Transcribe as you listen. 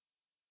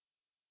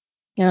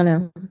I don't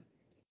know.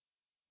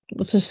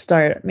 Let's just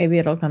start. Maybe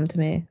it'll come to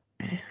me.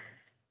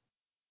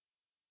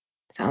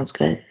 Sounds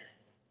good.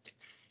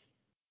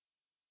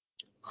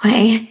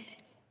 Hey.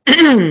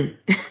 Hey,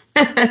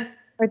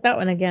 Start that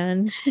one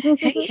again.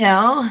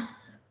 Hill.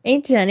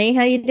 Hey, Jenny,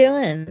 how you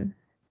doing?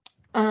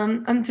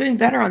 I'm doing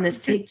better on this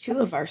take 2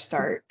 of our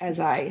start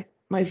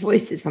my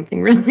voice did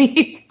something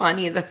really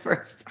funny the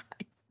first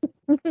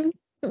time.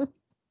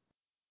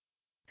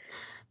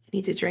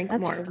 Need to drink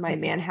That's more of my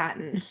funny.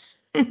 Manhattan.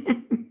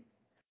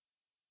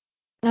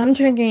 I'm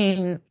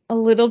drinking a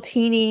little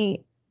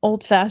teeny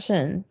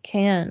old-fashioned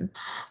can.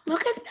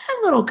 Look at that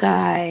little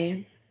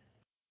guy.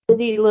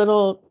 Pretty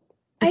little.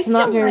 I It's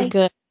not feel very like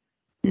good.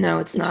 no,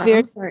 it's It's not. very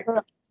I'm sorry.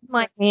 it's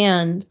my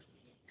hand,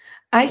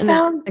 I and I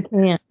found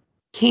can't.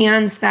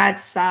 cans that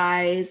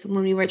size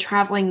when we were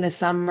traveling this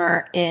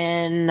summer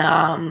in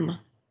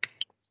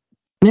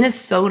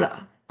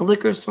Minnesota, a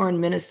liquor store in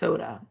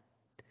Minnesota.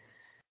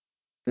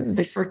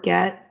 I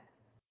forget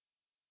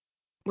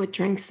what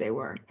drinks they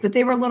were, but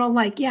they were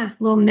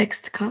little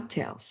mixed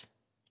cocktails,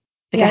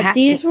 like a Yeah, half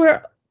can. these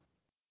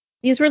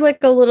were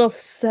like a little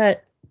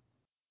set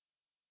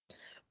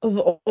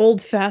of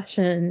old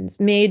fashions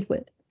made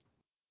with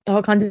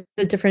all kinds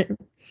of different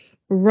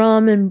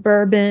rum and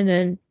bourbon,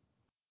 and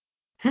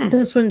Hmm.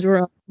 this one's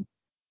rum.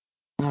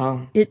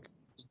 Oh, It's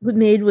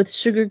made with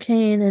sugar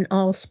cane and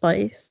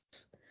allspice.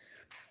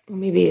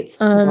 maybe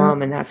it's Um,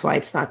 rum and that's why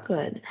it's not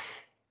good.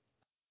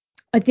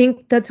 I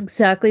think that's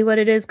exactly what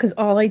it is because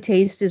all I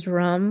taste is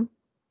rum.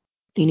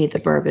 You need the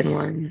bourbon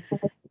one.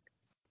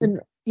 And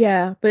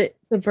yeah, but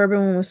the bourbon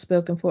one was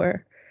spoken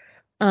for.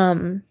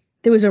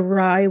 There was a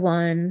rye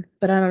one,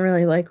 but I don't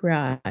really like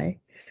rye.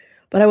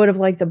 But I would have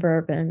liked the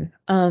bourbon.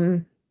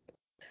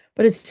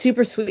 But it's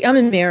super sweet. I'm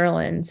in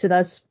Maryland, so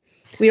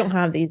we don't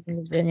have these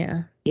in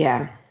Virginia,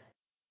 Yeah.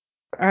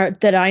 or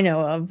that I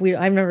know of.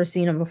 I've never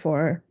seen them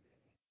before.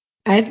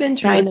 I've been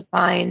They trying look. to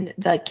find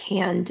the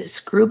canned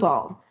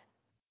screwball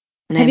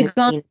and I Have you haven't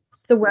gone to seen.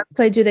 the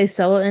website? Do they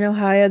sell it in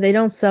Ohio? They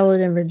don't sell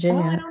it in Oh, I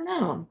Virginia. don't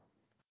know.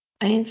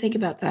 I didn't think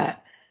about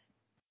that.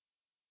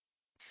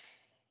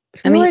 I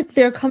I feel mean, like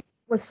they're coming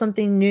up with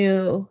something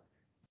new.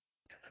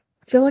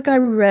 I feel like I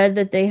read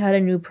that they had a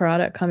new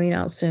product coming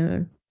out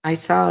soon. I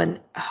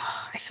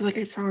feel like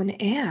I saw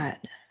an ad.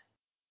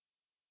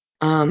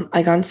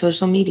 Like on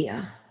social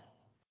media.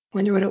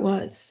 Wonder what it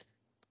was.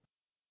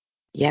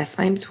 Yes,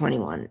 I'm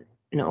 21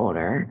 and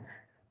older.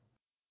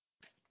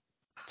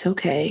 It's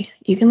okay.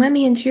 You can let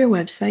me into your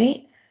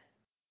website.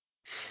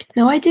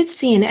 No, I did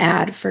see an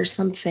ad for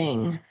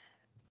something.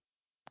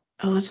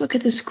 Oh, let's look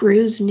at the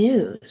Screws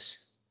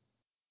News.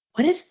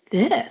 What is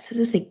this? Is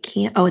this a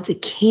can? Oh, it's a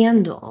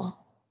candle.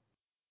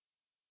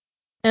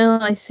 Oh,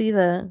 I see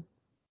that.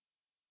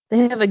 They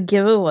have a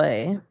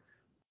giveaway.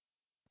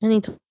 I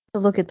need to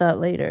look at that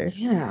later.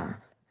 Yeah,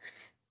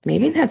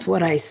 maybe that's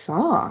what I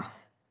saw.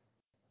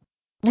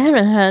 I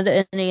haven't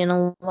had any in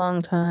a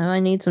long time. I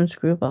need some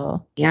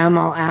screwball. Yeah, I'm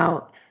all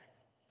out.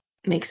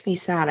 Makes me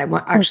sad.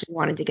 Actually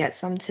wanted to get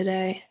some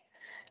today,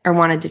 or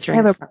wanted to I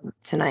have drink a some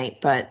tonight,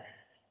 but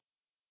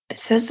it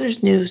says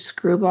there's new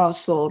screwballs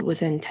sold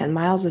within 10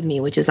 miles of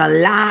me, which is a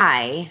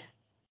lie.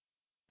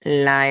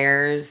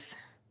 Liars.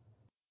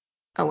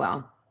 Oh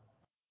well.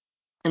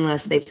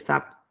 Unless they've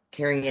stopped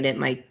carrying it at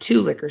my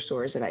 2 liquor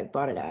stores that I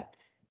bought it at.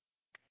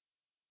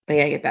 I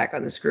gotta get back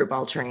on the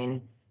screwball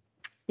train.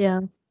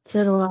 yeah,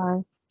 so do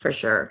I. For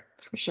sure.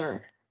 For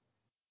sure.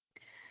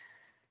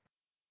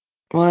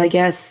 Well, I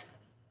guess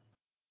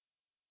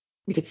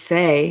we could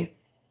say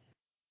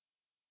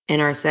in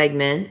our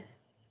segment,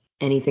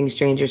 Anything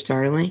Strange or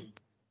Startling,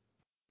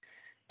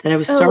 that I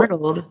was Oh,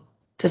 startled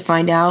to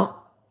find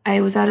out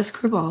I was at a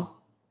screwball.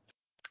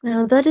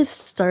 now that is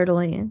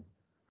startling.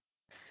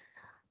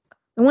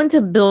 I went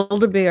to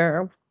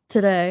Build-A-Bear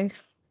today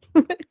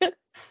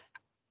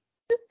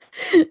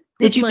Did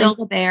with you my build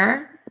a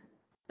bear?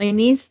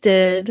 niece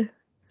did,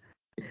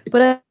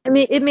 but I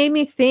mean it made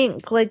me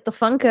think like the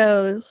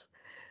Funkos.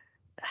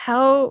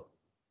 How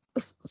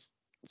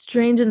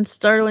strange and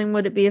startling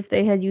would it be if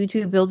they had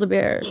YouTube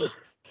Build-A-Bears?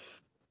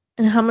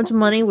 And how much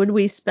money would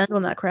we spend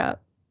on that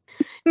crap?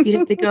 You'd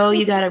have to go,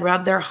 you gotta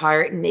rub their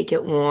heart and make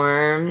it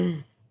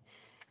warm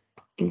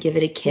and give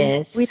it a Yeah,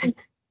 kiss.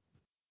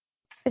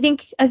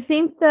 I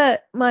think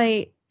that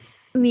my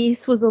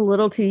niece was a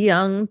little too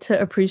young to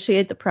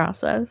appreciate the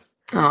process.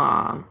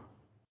 Aw.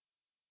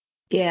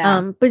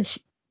 Yeah. But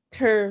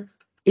her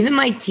Even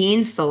my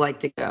teens still like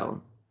to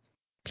go.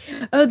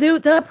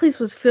 that place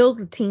was filled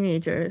with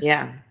teenagers.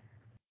 Yeah.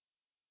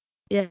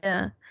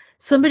 Yeah,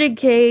 somebody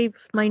gave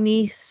my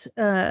niece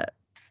like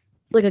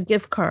a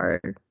gift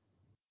card,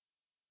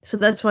 so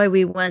that's why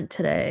we went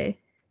today.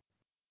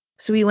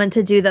 So we went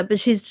to do that,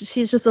 but she's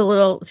just a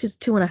little. She's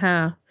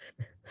 2.5,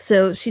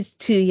 so she's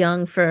too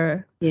young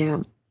for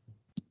Yeah.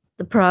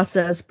 the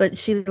process. But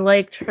she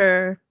liked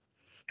her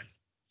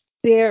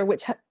bear,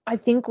 which I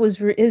think is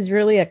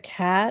really a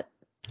cat.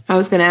 I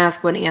was gonna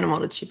ask what animal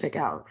did she pick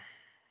out?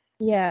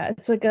 Yeah,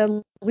 it's like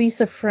a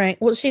Lisa Frank.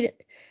 Well, she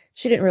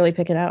didn't really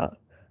pick it out.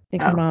 I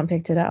think her Oh. mom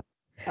picked it out.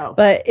 Oh,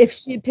 But if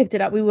she picked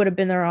it up, we would have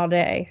been there all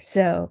day.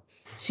 So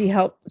she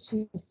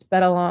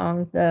sped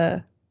along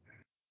the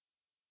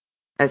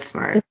that's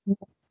smart.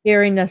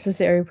 very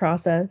necessary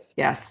process.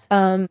 Yes.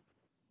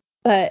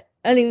 But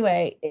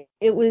anyway,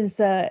 it was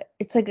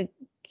it's like a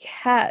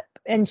cat,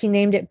 and she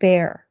named it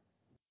Bear.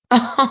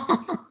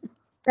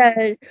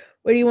 Said,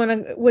 what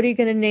are you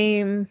gonna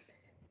name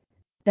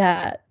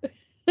that?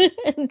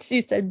 And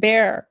she said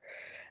Bear.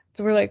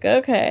 So we're like,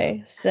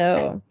 okay.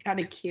 So That's kind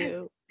of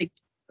cute.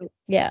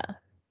 yeah.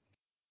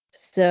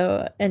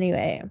 So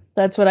anyway,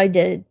 that's what I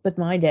did with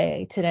my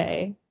day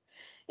today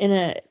in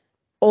a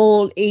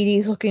old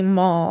 80s looking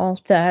mall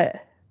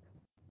that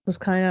was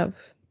kind of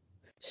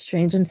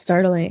strange and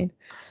startling.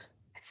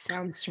 It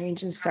sounds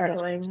strange and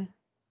startling.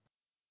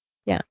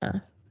 Yeah.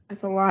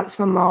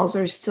 Some malls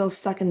are still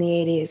stuck in the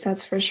 80s,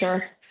 that's for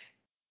sure.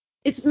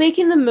 It's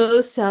making the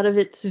most out of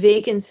its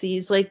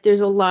vacancies. Like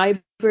there's a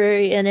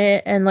library in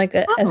it and like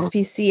a Oh,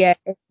 SPCA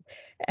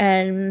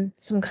and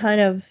some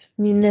kind of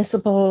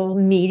municipal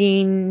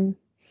meeting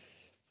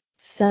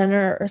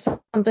center or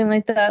something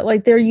like that.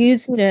 Like they're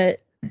using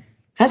it so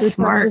that's it's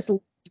not smart. just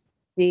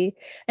lazy.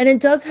 And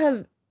it does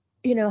have,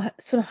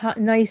 some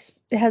nice.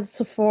 It has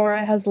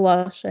Sephora, it has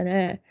Lush in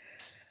it.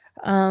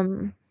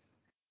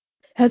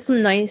 Has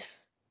some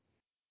nice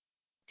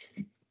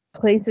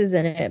places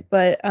in it,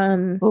 but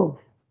Oh,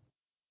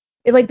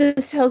 like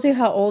this tells you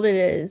how old it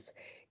is.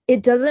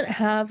 It doesn't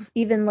have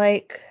even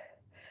like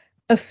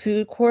a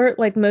food court.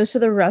 Like most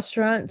of the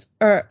restaurants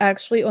are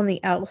actually on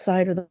the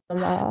outside of the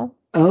mall.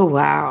 oh They're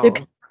wow.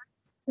 connected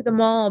to the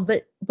mall,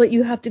 but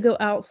you have to go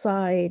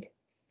outside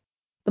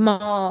the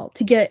mall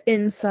to get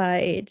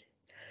inside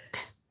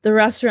the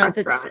restaurant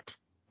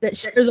that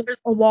shares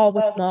a wall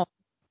with the mall.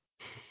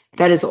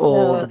 That is So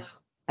old.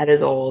 That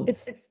is old.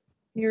 it's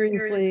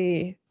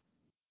seriously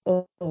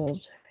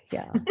old.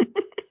 Yeah.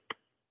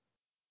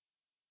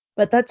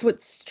 But that's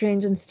what's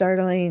strange and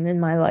startling in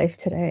my life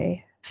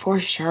today. For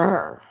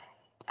sure.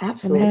 I'm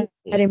Absolutely.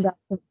 heading back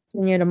to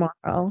Virginia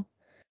tomorrow,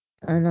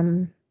 and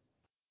I'm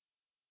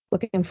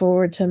looking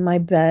forward to my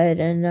bed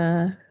and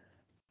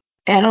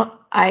And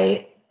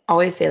I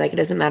always say, like, it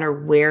doesn't matter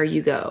where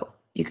you go.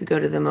 You could go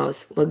to the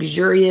most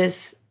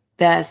luxurious,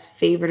 best,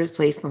 favoriteest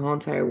place in the whole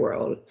entire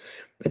world.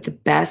 But the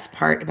best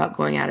part about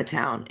going out of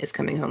town is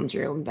coming home to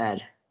your own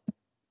bed.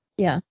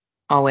 yeah,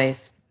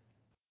 Always.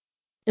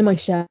 in my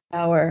shower.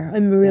 I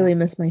Yeah. really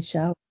miss my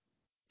shower.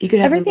 You could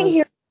have the Everything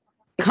here, most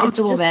it's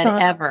comfortable just bed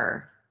fine,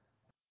 ever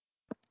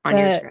on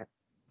your but trip.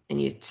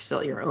 And you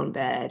still your own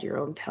bed, your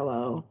own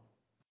pillow.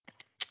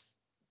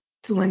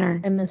 It's a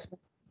winner. I miss my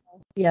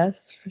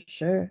yes, for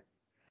sure.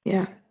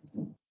 Yeah.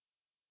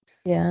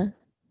 Yeah.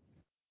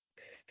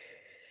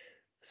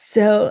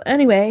 So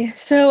anyway,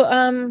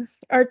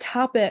 our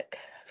topic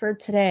for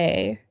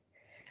today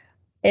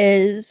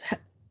is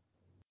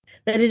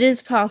that it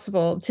is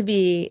possible to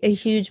be a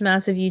huge,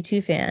 massive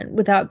U2 fan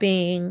without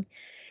being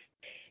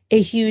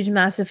a huge,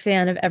 massive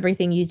fan of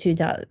everything U2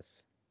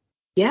 does.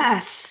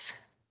 Yes.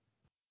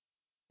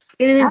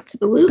 And it's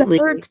better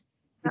Absolutely.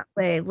 that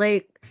way.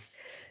 Like,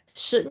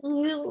 shouldn't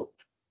you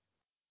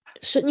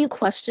shouldn't you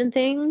question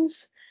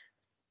things?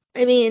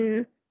 I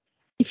mean,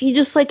 if you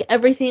just like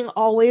everything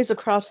always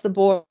across the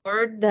board,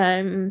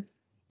 then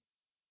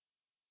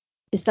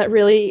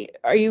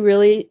are you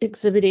really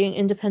exhibiting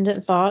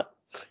independent thought?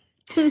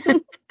 Well,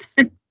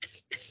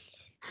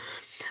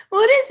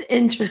 it is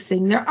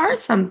interesting. There are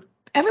some,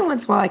 every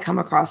once in a while, I come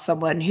across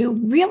someone who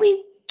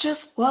really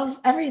just loves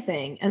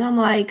everything. And I'm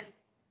like,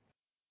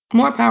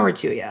 more power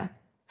to you.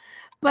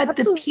 But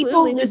the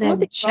people Absolutely. who There's then nothing wrong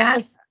with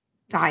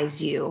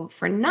chastise you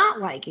for not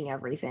liking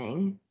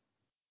everything,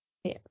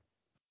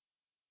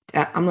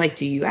 that. I'm like,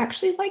 do you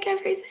actually like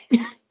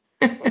everything?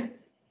 You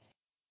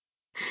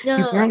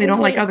No, apparently I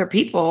don't like mean, other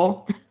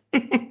people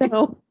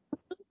no.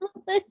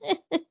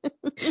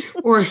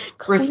 or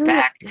Clearly.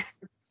 respect.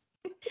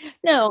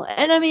 No,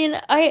 and I mean,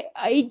 I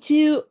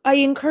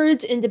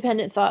encourage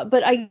independent thought,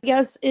 but I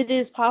guess it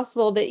is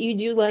possible that you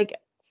do like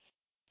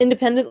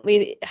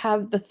independently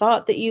have the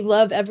thought that you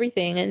love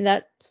everything, and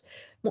that's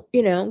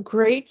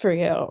great for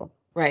you.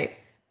 Right.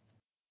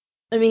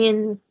 I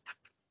mean,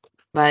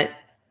 But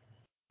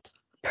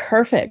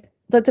perfect.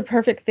 That's a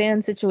perfect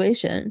fan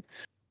situation.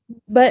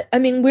 But I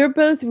mean, we're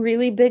both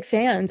really big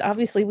fans.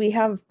 Obviously, we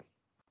have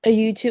a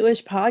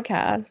U2-ish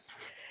podcast,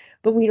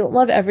 but we don't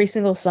love every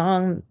single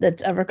song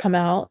that's ever come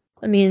out.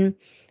 I mean,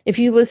 if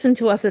you listen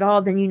to us at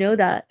all, then you know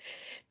that.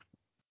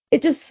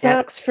 It just yeah,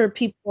 sucks for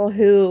people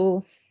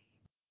who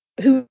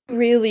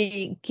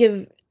really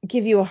give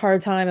you a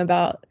hard time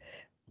about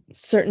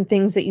certain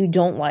things that you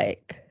don't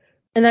like.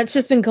 And that's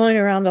just been going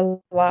around a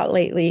lot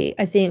lately,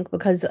 I think,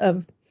 because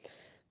of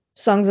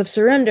Songs of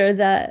Surrender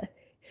that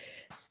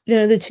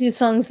the two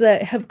songs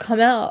that have come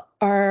out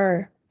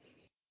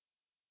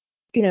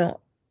you know,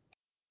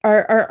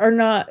 are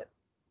not.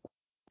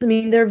 I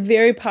mean, they're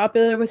very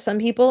popular with some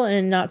people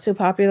and not so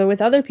popular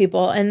with other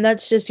people, and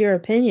that's just your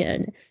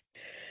opinion.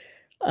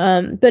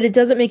 But it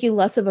doesn't make you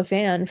less of a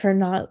fan for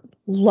not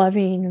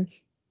loving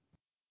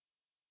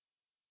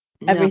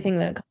no. everything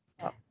that comes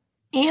out.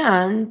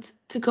 And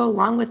to go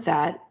along with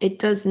that, it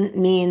doesn't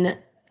mean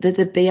that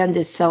the band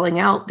is selling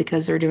out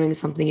because they're doing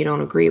something you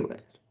don't agree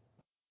with.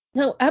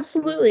 No,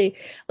 absolutely.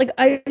 Like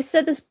I've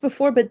said this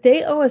before, but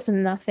they owe us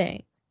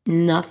nothing.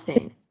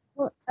 Nothing.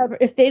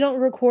 If they don't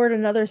record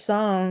another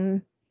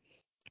song,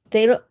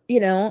 they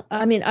don't,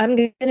 I mean, I'm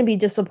going to be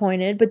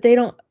disappointed, but they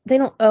don't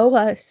owe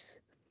us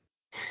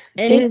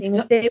It is anything.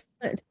 If they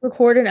want to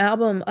record an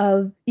album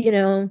of,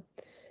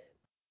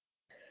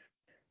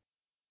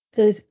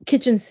 the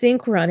kitchen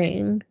sink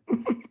running,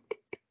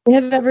 they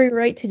have every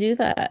right to do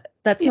that.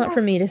 That's not yeah.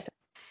 for me to say.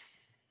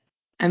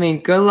 I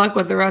mean, good luck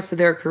with the rest of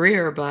their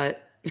career,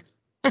 but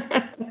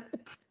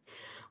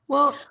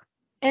well,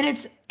 and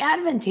it's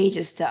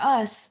advantageous to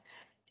us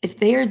if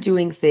they are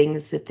doing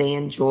things that they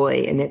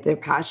enjoy and that they're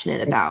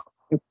passionate about.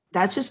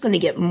 That's just going to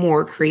get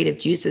more creative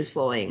juices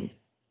flowing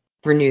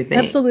for new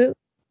things. Absolutely.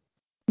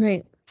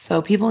 Right.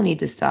 So people need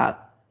to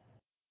stop.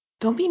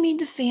 Don't be mean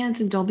to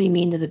fans and don't be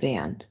mean to the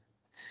band.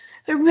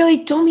 But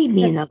really, don't be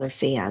mean to other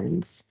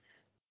fans.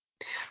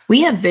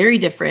 We have very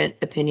different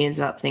opinions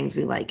about things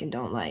we like and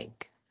don't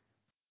like.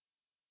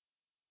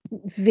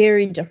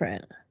 Very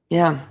different.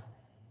 Yeah.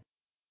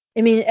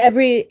 I mean,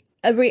 every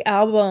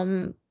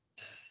album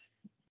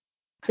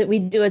that we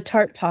do a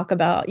tart talk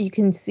about, you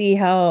can see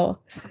how,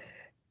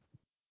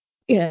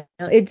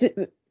 it's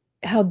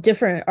how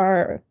different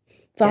our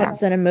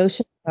thoughts and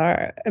emotions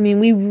are. I mean,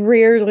 we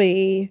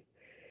rarely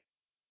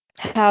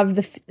have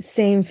the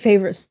same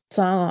favorite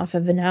song off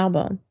of an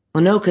album.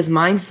 Well, no, because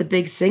mine's the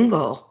big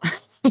single.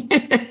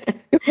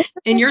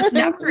 And yours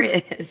never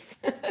is.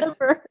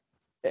 Never.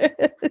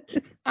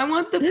 I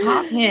want the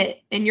pop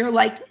hit. And you're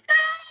like,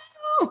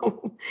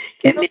 no,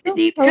 give me the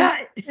deep tell,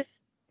 cut.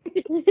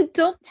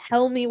 don't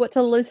tell me what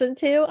to listen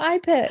to. I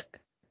pick.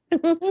 I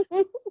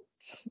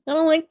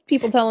don't like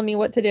people telling me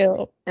what to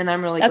do. And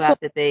I'm really That's glad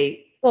what. that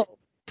they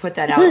put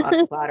that out on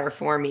the platter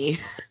for me.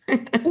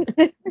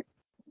 That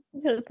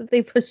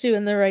they push you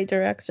in the right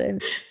direction.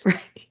 Right.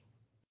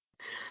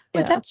 But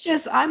Yeah. that's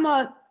just, I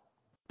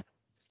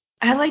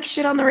like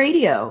shit on the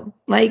radio.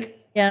 Like,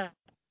 Yeah.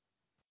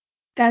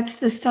 that's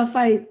the stuff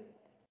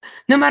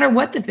no matter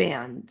what the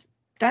band,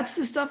 that's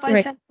the stuff I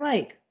Right. tend to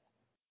like.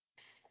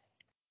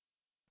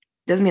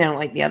 Doesn't mean I don't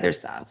like the other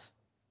stuff.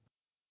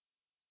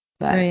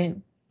 But Right.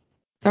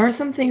 there are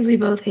some things we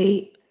both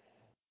hate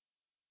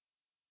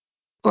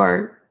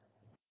or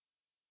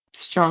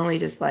strongly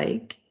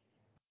dislike.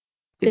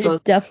 We There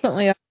both,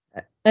 definitely are.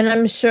 And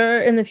I'm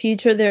sure in the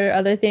future there are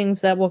other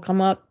things that will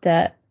come up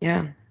that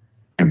yeah,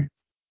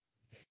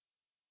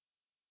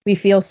 we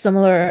feel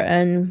similar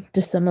and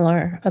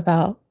dissimilar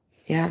about.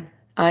 yeah.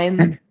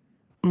 I'm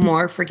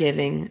more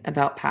forgiving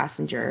about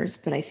Passengers,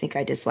 but I think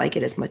I dislike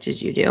it as much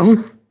as you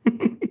do.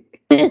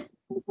 I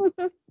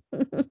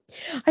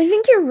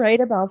think you're right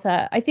about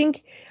that. I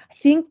think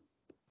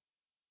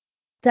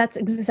that's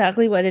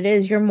exactly what it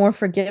is. You're more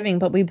forgiving,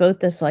 but we both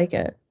dislike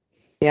it.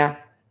 Yeah.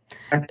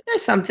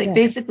 There's something. Yeah.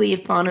 Basically,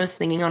 if Bono's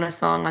singing on a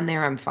song on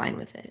there, I'm fine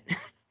with it.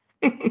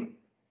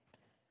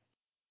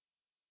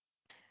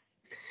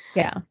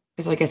 Yeah.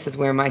 Because I guess is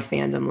where my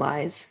fandom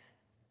lies.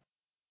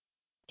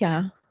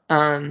 Yeah.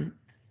 Um,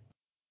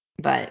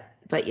 but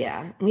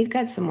yeah, we've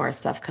got some more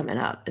stuff coming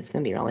up. It's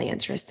gonna be really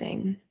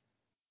interesting.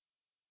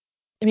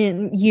 I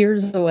mean,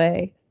 years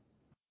away.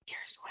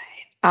 Years away.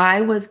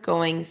 I'm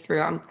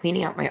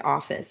cleaning out my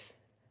office.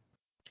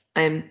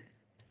 I'm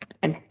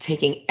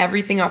taking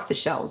everything off the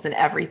shelves and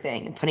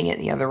everything and putting it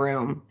in the other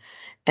room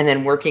and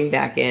then working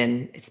back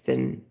in. It's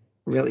been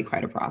really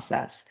quite a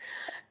process.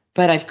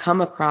 But I've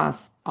come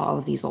across all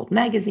of these old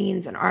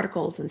magazines and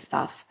articles and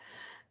stuff,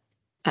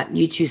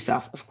 U2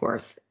 stuff, of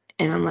course.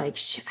 And I'm like,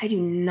 shit, I do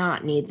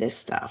not need this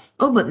stuff.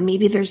 Oh, but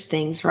maybe there's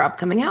things for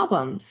upcoming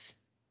albums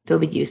that'll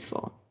be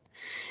useful.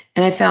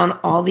 And I found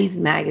all these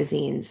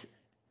magazines,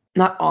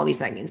 not all these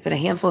magazines, but a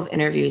handful of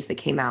interviews that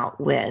came out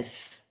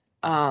with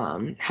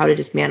how to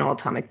dismantle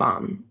atomic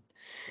bomb.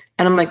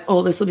 And I'm like,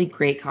 oh, this will be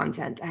great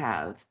content to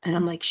have. And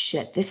I'm like,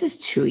 shit, this is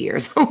 2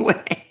 years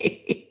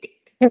away.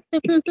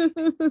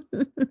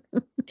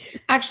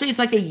 Actually, it's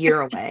like a year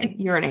away,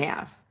 year and a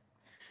half,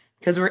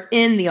 because we're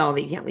in the All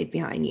That You Can't Leave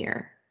Behind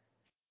year.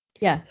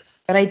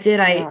 Yes. But We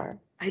are.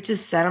 I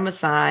just set them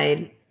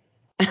aside,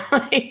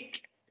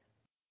 like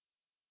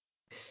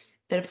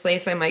in a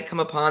place I might come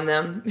upon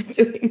them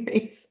doing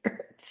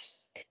research.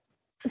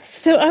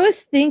 So I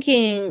was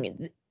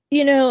thinking,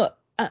 you know,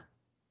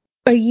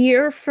 a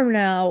year from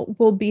now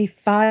will be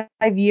 5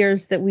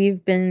 years that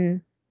we've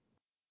been.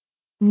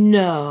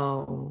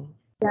 No.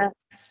 Yeah.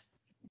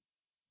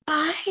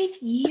 5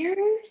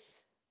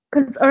 years?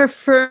 Because our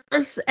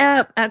first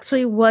app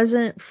actually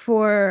wasn't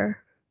for.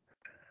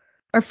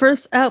 Our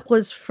first app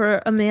was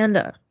for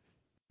Amanda.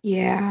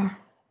 Yeah.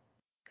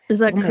 Is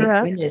that Oh my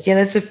correct? goodness. Yeah,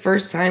 that's the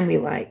first time we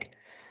like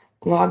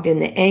logged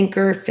into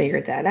Anchor,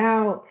 figured that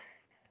out,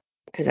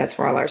 because that's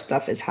where all our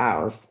stuff is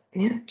housed.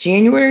 Yeah.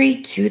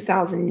 January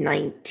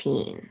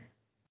 2019.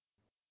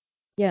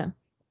 Yeah.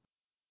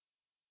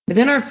 But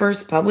then our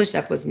first published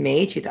app was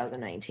May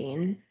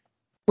 2019.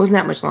 Wasn't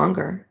that much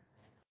longer.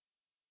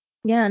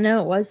 Yeah,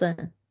 no, it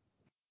wasn't.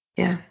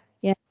 Yeah.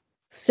 Yeah.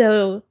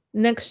 So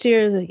next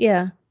year,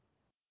 yeah.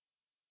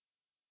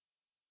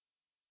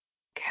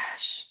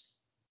 Gosh.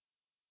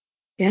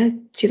 Yeah,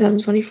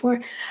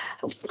 2024.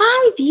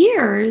 5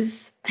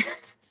 years.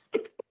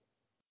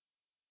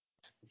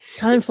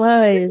 Time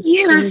flies when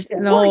you're Years.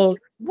 getting 4 years. old.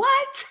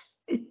 What?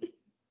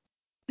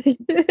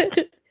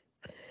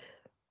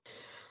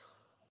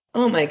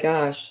 Oh my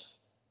gosh.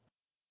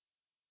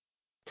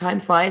 Time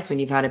flies when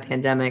you've had a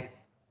pandemic.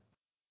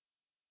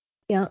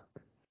 Yeah.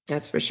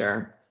 That's for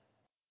sure.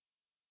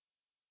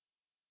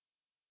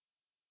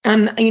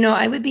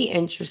 I would be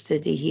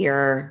interested to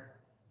hear.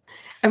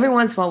 Every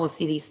once in a while, we'll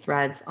see these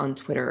threads on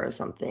Twitter or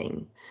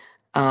something,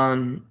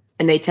 and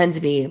they tend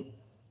to be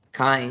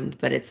kind,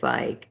 but it's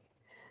like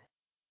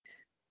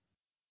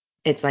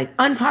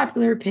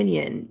unpopular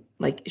opinion.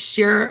 Like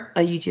share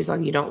a YouTube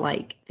song you don't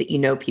like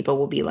that people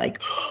will be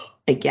like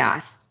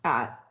aghast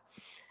at,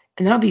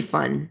 and that'll be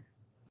fun.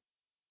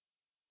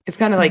 It's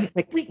kind of like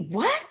wait,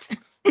 what?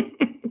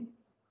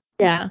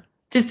 Yeah.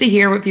 Just to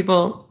hear what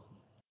people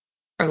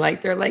are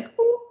like. They're like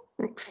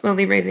ooh,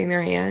 slowly raising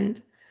their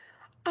hand.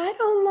 I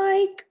don't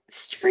like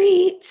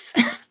streets.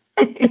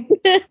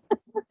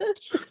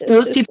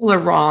 Those people are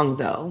wrong,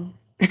 though.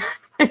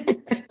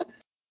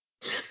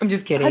 I'm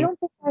just I kidding. don't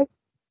think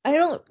I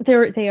don't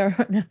they are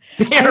no.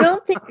 They I are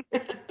don't think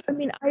wrong. I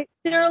mean I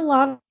there are a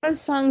lot of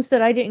songs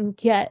that I didn't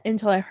get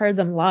until I heard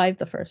them live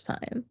the first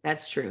time.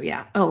 That's true.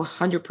 Yeah. Oh,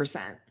 100%.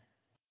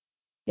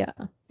 Yeah.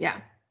 Yeah.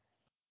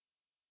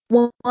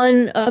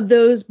 One of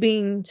those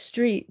being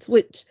Streets,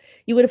 which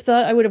you would have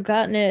thought I would have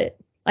gotten it.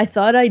 I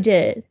thought I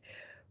did,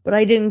 but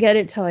I didn't get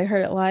it till I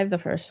heard it live the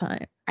first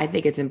time. I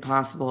think it's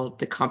impossible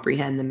to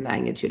comprehend the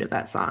magnitude of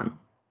that song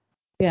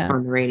Yeah.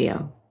 on the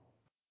radio.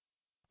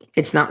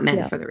 It's not meant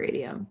Yeah. for the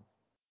radio.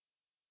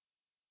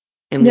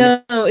 And we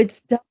know, No,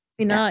 it's definitely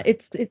yeah. not.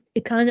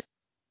 It kind of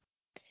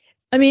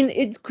I mean,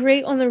 it's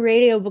great on the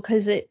radio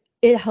because it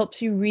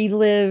helps you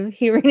relive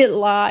hearing it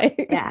live.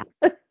 Yeah.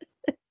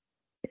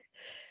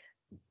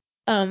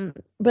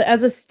 But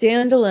as a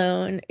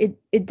standalone,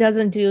 it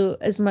doesn't do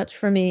as much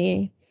for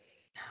me.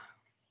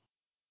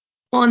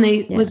 Well, and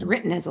it Yeah. was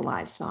written as a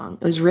live song.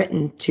 It was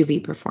written to be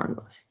performed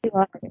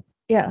live.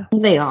 Yeah.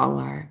 They all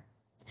are.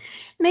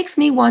 Makes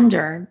me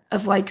wonder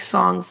of like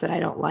songs that I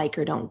don't like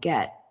or don't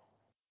get.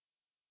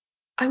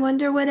 I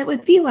wonder what it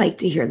would be like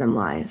to hear them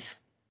live.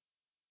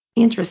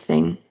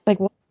 Interesting. Like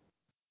what?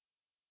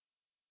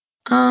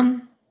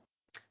 Um,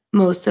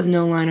 most of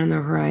No Line on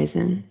the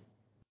Horizon.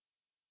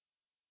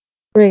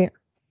 Great.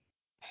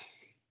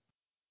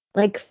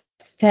 Like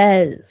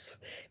Fez.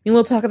 I mean,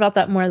 we'll talk about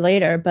that more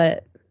later,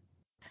 but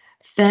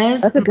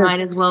Fez that's a good might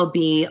as well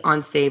be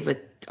on stage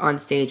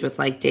with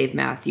like Dave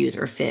Matthews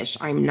or Fish.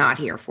 I'm not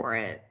here for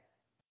it.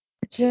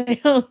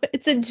 jam.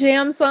 It's a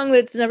jam song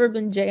that's never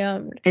been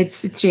jammed.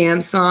 It's a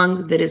jam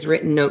song that is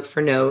written note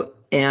for note,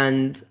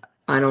 and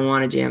I don't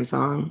want a jam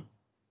song.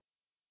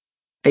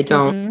 I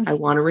don't. Mm-mm. I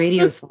want a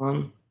radio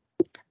song.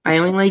 I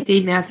only like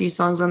Dave Matthews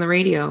songs on the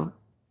radio.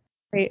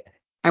 Great.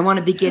 I want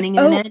a beginning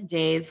and an Oh, end,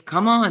 Dave.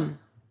 Come on.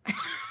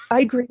 I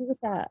agree with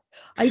that.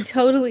 I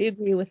totally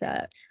agree with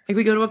that. Like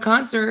we go to a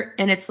concert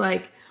and it's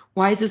like,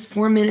 why is this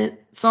 4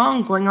 minute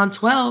song going on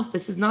 12?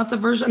 This is not the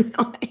version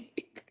I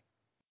like.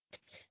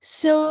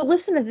 So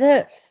listen to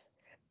this.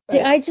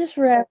 But I just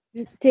read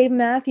Dave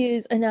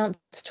Matthews announced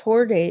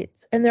tour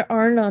dates, and there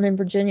are none in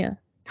Virginia.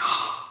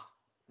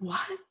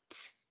 what?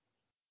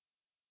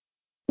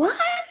 What?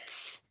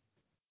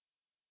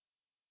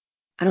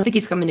 I don't think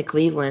he's coming to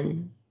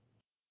Cleveland.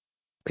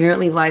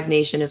 Apparently, Live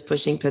Nation is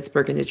pushing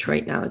Pittsburgh and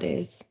Detroit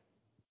nowadays.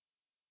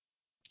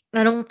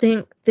 I don't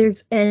think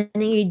there's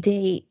any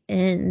date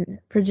in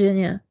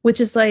Virginia, which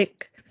is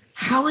like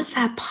How is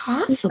that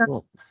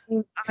possible?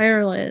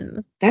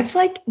 Ireland. That's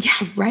like, yeah,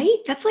 right?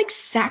 That's like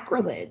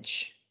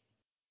sacrilege.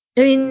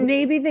 I mean,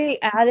 maybe they've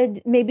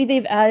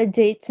added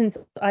dates since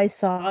I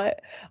saw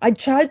it. I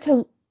tried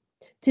to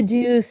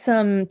do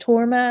some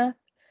tour math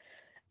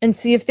and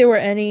see if there were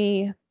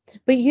any,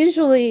 but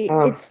usually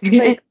Oh, it's you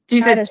like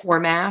at said a tour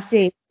math?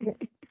 date.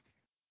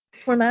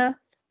 Tour math?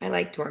 I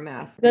like tour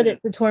math. Good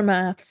at the tour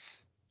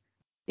maths.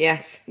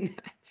 Yes.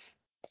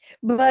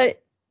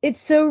 But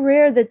it's so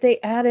rare that they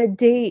add a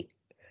date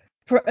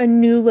for a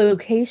new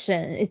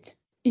location. It's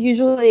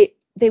usually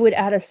they would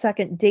add a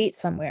second date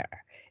somewhere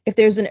if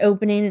there's an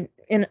opening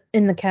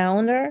in the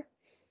calendar.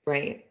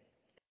 Right.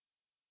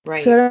 So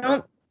Right. I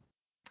don't,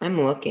 I'm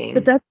but looking.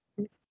 that's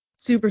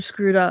super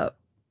screwed up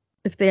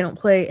if they don't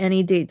play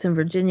any dates in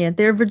Virginia.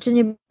 They're a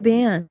Virginia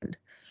band.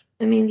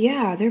 I mean,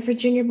 yeah, they're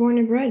Virginia born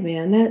and bred,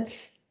 man.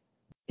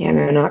 Yeah,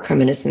 they're not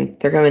coming to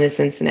they're coming to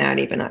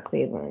Cincinnati, but not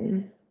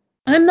Cleveland.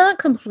 I'm not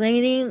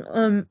complaining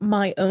on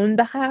my own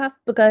behalf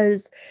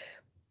because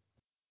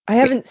I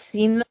haven't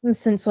seen them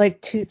since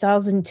like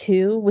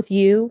 2002 with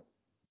you.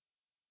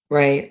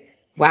 Right.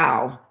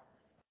 Wow.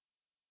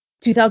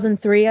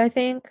 2003, I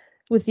think,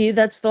 with you.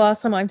 That's the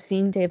last time I've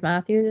seen Dave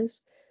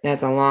Matthews.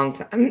 That's a long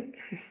time.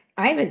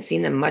 I haven't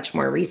seen them much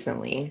more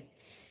recently.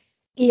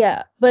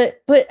 Yeah,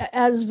 but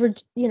as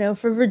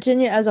for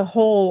Virginia as a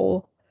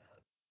whole,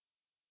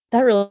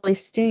 That really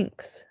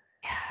stinks.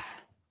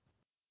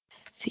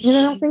 It's a You know,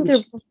 I don't think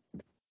huge. they're.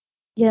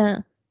 Yeah.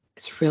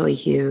 It's really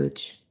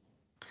huge.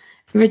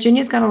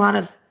 Virginia's got a lot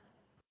of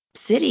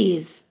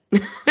cities.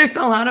 There's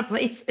a lot of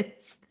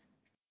places.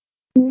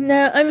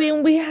 No, I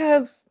mean we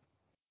have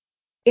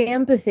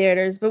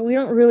amphitheaters, but we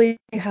don't really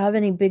have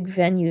any big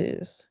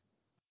venues.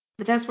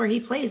 But that's where he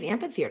plays,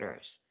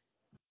 amphitheaters.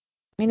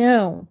 I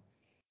know.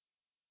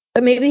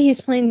 But maybe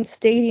he's playing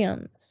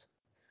stadiums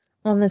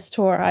on this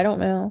tour. I don't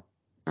know.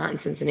 Not in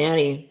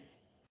Cincinnati.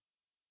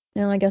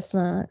 No, I guess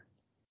not.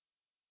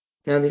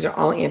 No, these are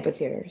all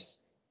amphitheaters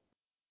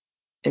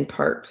and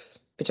parks,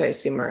 which I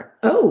assume are.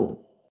 Oh,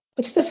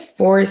 what's the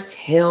Forest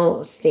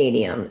Hill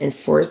Stadium in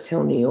Forest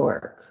Hill, New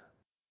York?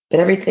 But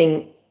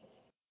everything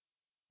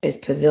is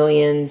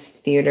pavilions,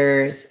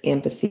 theaters,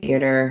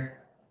 amphitheater.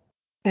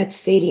 That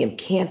stadium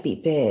can't be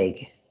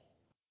big.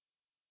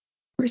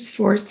 Where's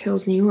Forest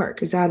Hills, New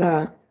York? Is that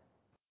a.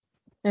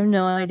 I have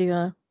no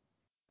idea.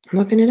 I'm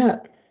looking it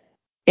up.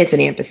 It's an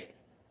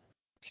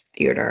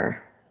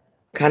amphitheater,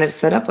 kind of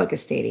set up like a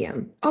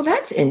stadium. Oh,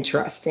 that's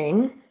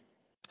interesting.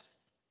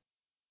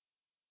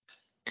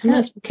 I don't know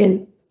Yeah, if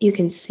you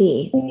can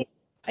see.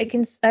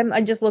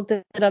 I just looked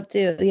it up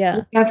too. Yeah.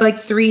 It's got like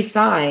three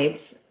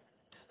sides,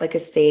 like a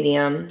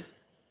stadium.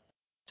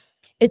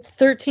 It's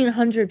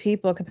 1,300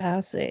 people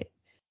capacity.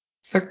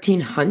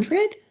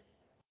 1,300?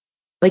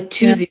 Like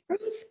two Yeah.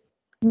 zeros?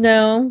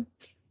 No,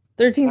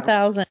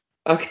 13,000.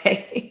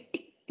 Okay.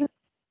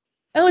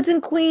 Oh, it's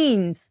in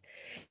Queens.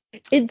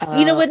 It's,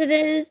 you know Uh, what it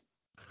is?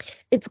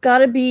 It's got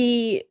to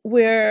be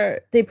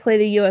where they play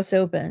the US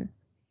Open.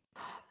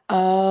 And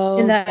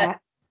oh,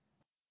 that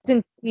it's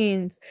in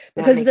Queens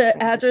that because makes the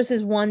sense. address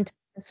is one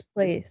tennis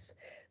place.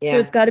 So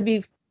it's Yeah, got to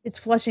be, it's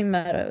Flushing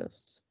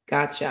Meadows.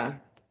 gotcha.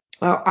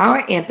 Well,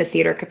 our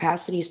amphitheater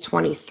capacity is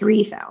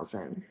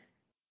 23,000.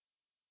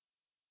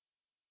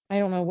 I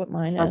don't know what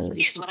mine Sounds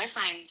pretty is.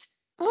 sweet.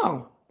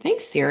 Oh,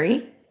 thanks,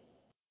 Siri.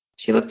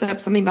 She looked up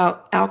something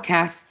about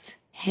Outkast's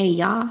Hey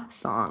Ya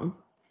song.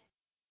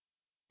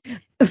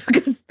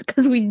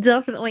 because we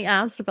definitely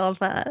asked about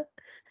that.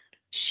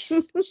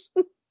 She's,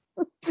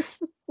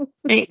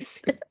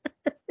 thanks.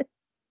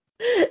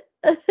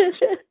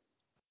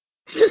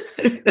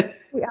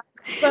 We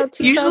asked about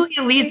Usually,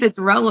 at least 2003. it's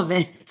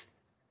relevant.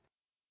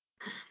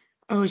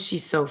 Oh,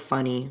 she's so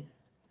funny.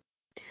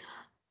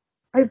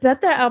 I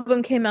bet that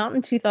album came out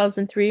in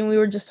 2003 and we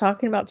were just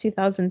talking about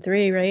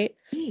 2003, right?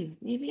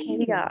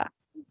 Maybe. Yeah.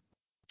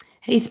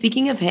 Hey,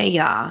 speaking of Hey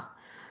Ya,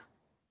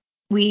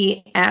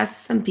 we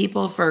asked some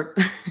people for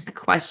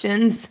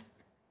questions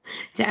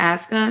to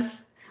ask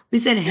us. We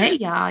said, Hey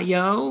Ya,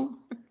 yo.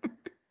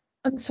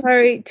 I'm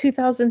sorry,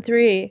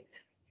 2003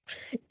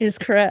 is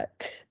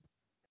correct.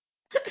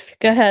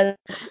 Go ahead.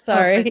 Oh, thank you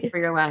Sorry. for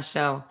your last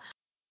show.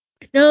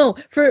 No,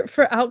 for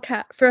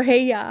Outcast for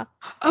Hey Ya.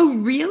 Oh,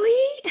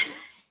 really?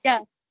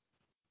 Yeah,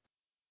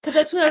 because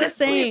that's what I That was is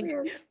saying.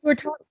 hilarious.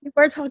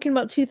 We're talking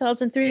about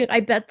 2003. I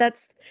bet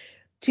that's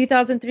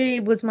 2003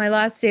 was my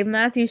last Dave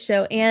Matthews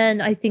show,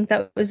 and I think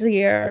that was the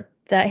year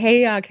that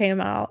Hey Ya came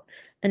out,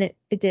 and it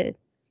did. There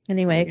you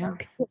Anyway, go.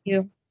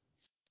 continue.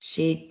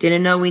 She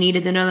didn't know we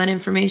needed to know that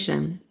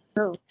information.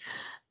 Oh.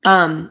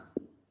 Um,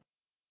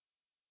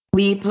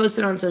 we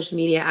posted on social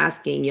media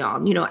asking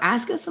y'all,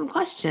 ask us some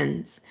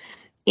questions.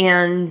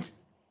 And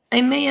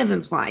I may have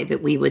implied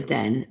that we would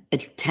then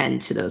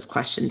attend to those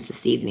questions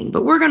this evening,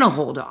 but we're going to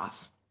hold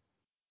off.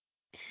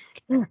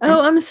 Oh,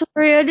 I'm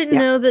sorry. I didn't Yeah.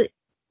 know that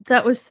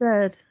that was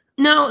said.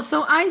 No,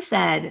 so I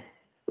said,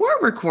 we're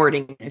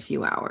recording in a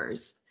few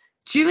hours.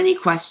 Do you have any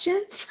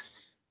questions?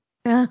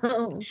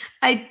 Oh.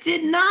 I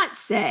did not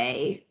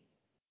say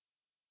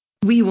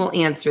we will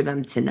answer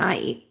them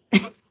tonight.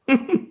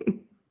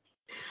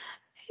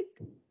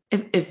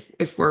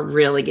 if we're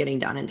really getting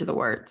down into the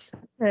words.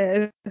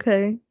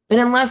 Okay. But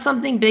unless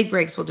something big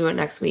breaks, we'll do it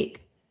next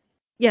week.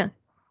 Yeah.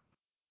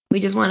 We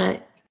just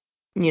want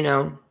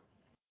to,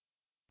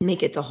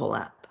 make it the whole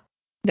app.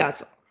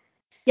 That's all.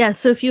 Yeah.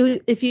 So if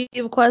you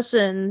have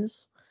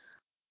questions,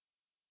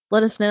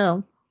 let us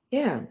know.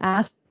 Yeah.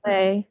 Ask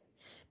away.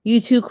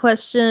 YouTube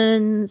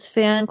questions,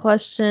 fan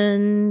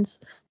questions,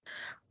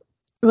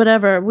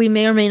 whatever. We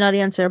may or may not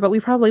answer, but we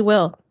probably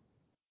will.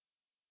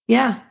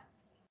 Yeah.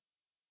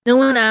 No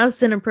one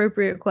asks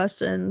inappropriate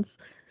questions.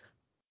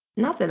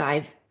 Not that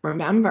I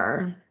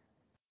remember.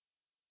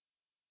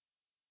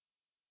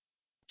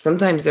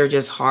 Sometimes they're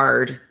just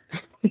hard.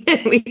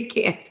 We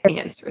can't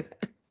answer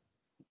them.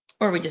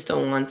 Or we just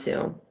don't want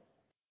to.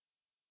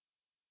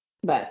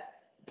 But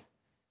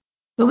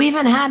we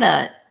haven't had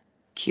a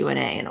Q&A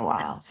in a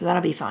while, so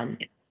that'll be fun.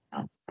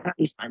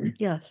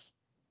 Yes.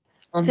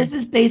 This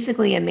is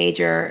basically a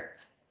major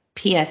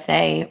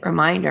PSA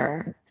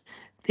reminder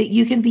that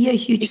you can be a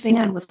huge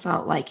fan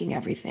without liking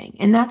everything,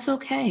 and that's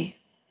okay.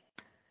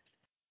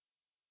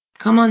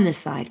 Come on this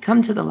side.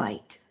 Come to the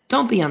light.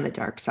 Don't be on the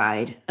dark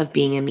side of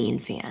being a mean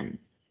fan.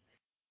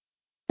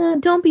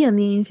 Don't be a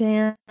mean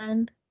fan.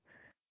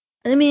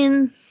 I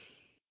mean,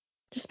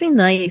 just be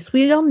nice.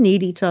 We all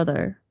need each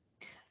other.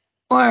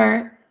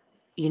 Or,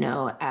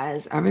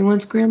 as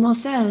everyone's grandma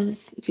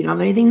says, if you don't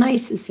have anything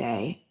nice to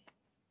say,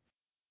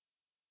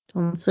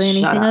 Don't say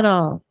shut anything at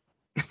up all.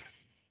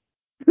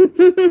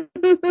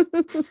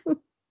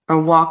 or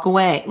walk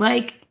away.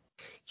 Like,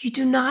 you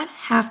do not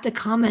have to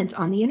comment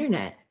on the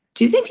internet.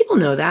 Do you think people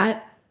know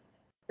that?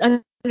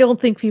 I don't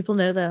think people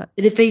know that.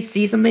 That if they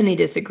see something they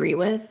disagree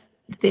with,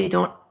 they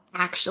don't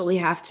actually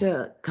have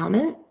to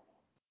comment?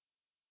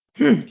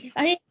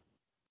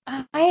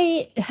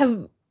 I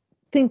have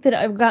think that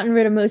I've gotten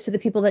rid of most of the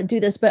people that do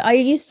this, but I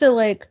used to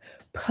like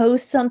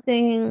post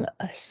something,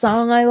 a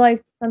song I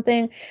like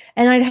something,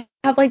 and I'd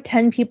have like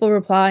 10 people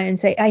reply and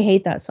say, I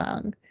hate that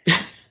song.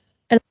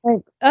 And I'm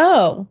like,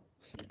 oh,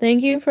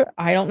 thank you for,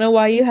 I don't know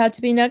why you had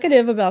to be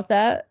negative about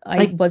that. I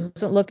Like,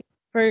 wasn't looking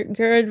for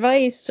your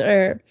advice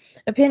or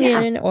yeah,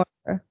 opinion or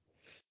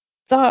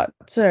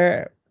thoughts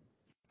or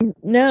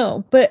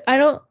no, but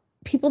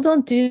people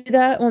don't do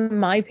that on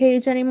my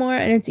page anymore.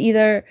 And it's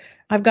either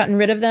I've gotten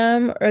rid of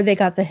them or they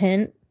got the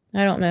hint.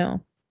 I don't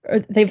know. Or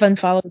they've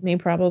unfollowed me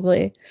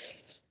probably.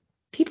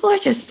 people are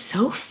just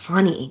so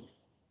funny.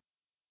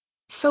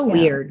 So Yeah.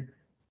 weird.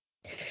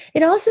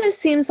 It also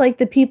seems like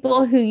the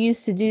people who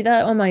used to do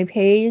that on my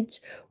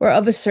page were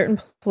of a certain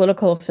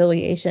political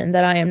affiliation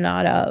that I am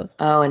not of.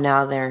 Oh, and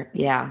now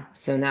yeah.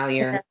 So now And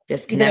you're either I've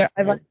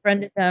disconnected.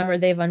 unfriended them or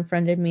they've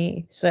unfriended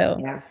me. So,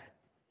 Yeah.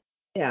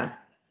 Yeah.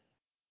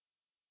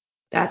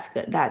 That's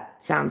good.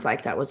 That sounds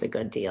like that was a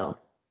good deal.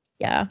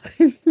 yeah.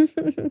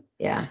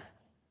 Yeah.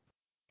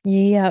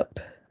 Yep.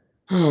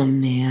 Oh,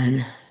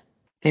 man.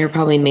 They were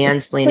probably Like,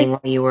 mansplaining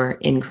why you were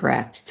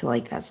incorrect to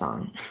like that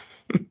song.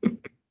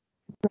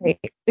 right.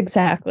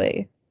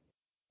 Exactly.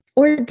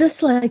 Or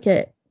dislike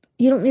it.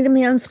 You don't need to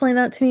mansplain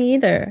that to me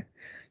either.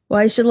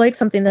 Why I should like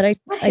something that I do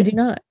Right.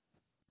 not.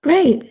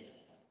 Right.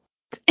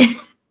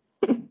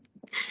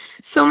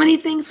 So many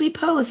things we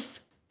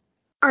post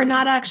are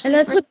not And actually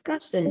that's for what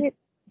discussion.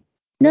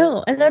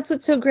 no, and that's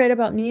what's so great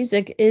about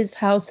music is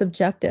how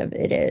subjective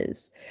it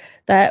is.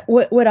 That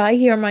what I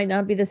hear might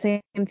not be the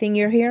same thing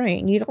you're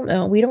hearing. You don't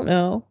know. We don't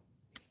know.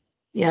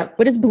 Yep.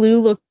 What does blue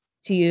look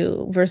to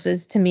you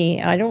versus to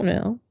me? I don't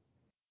know.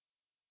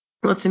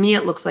 Well, to me,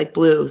 it looks like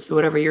blue, so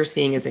whatever you're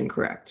seeing is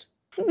incorrect.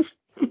 I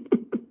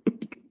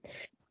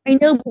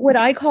know, but what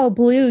I call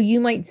blue, you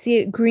might see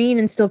it green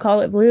and still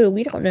call it blue.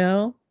 We don't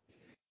know.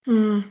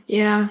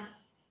 Yeah.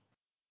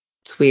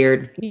 It's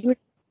weird.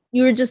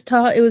 You were just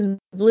taught it was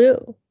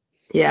blue.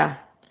 Yeah.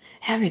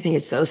 Everything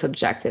is so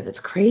subjective. It's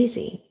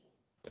crazy.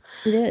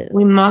 It is.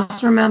 We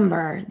must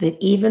remember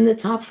that even the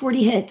top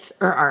 40 hits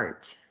are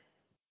art,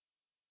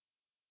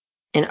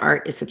 and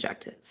art is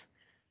subjective.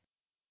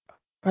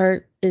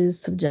 Art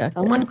is subjective.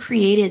 Someone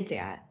created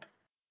that,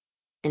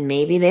 and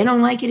maybe they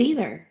don't like it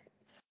either,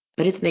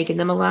 but it's making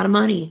them a lot of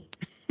money.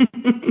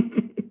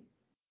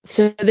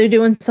 So they're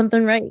doing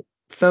something right.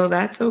 So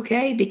that's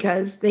okay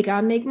because they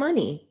gotta make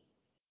money.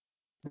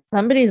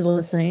 Somebody's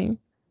listening.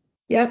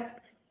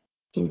 Yep.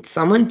 And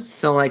someone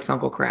still likes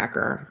Uncle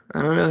Cracker.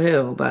 I don't know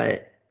who,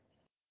 but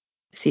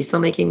is he still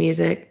making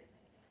music?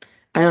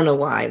 I don't know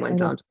why I I went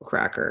to would Uncle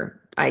Cracker.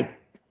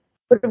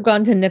 have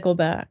gone to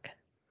Nickelback.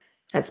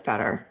 That's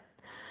better.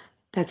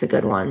 That's a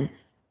good one.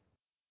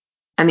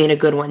 I mean, a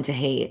good one to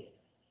hate.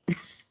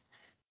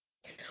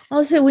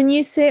 Also, when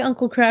you say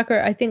Uncle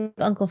Cracker, I think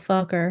Uncle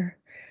Fucker.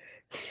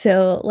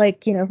 So,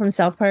 like, from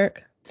South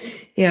Park.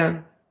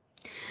 Yeah.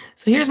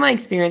 So here's my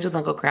experience with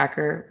Uncle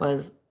Cracker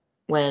was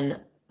when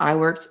I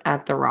worked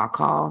at the Rock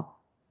Hall.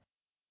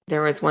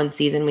 There was one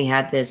season we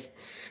had this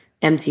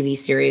MTV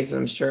series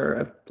I'm sure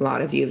a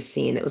lot of you have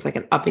seen. It was like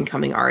an up and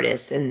coming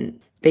artist, and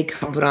they'd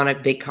come put on a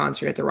big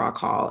concert at the Rock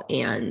Hall,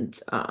 and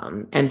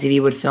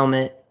MTV would film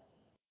it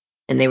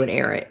and they would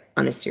air it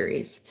on a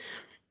series.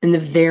 And the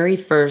very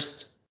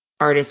first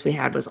artist we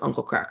had was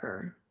Uncle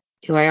Cracker,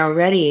 who I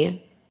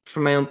already,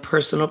 for my own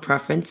personal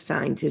preference,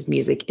 found his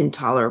music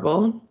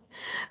intolerable.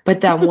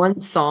 But that one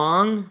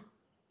song,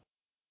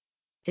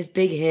 his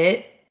big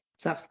hit,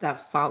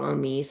 that Follow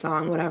Me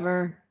song,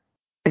 whatever.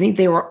 I think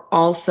they were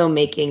also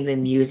making the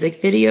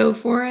music video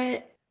for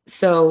it.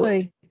 So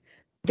Like,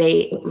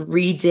 they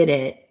redid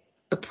it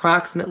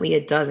approximately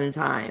a dozen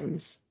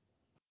times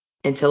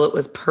until it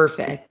was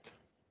perfect.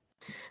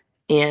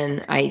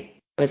 And I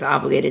was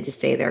obligated to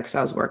stay there because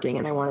I was working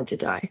and I wanted to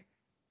die.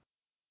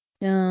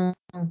 no,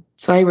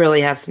 So I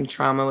really have some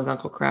trauma with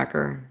Uncle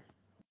Cracker.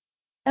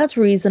 that's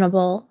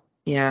reasonable.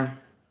 Yeah.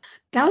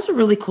 That was a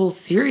really cool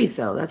series,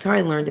 though. That's how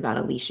I learned about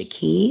Alicia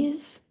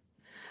Keys.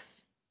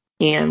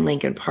 And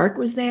Linkin Park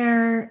was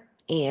there.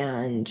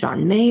 And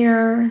John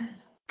Mayer.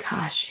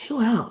 Gosh,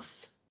 who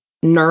else?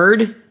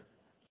 Nerd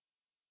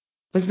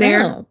was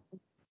there. Oh,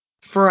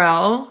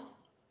 Pharrell.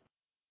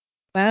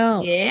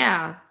 wow.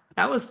 Yeah,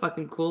 that was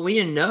fucking cool. We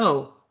didn't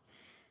know.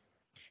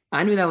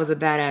 I knew that was a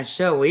badass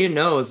show. We didn't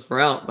know it was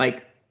Pharrell,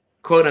 like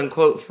quote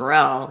unquote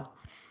Pharrell.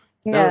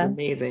 That was Yeah.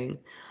 amazing.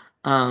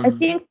 I Um,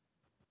 think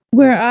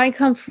where I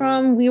come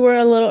from, we were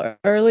a little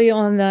early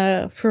on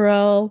the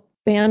Pharrell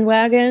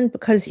bandwagon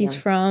because he's yeah,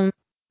 from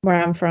where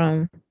I'm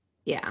from.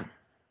 yeah,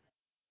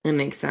 it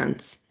makes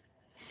sense.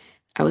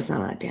 I was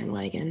not on that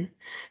bandwagon.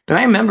 But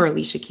I remember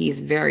Alicia Keys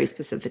very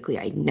specifically.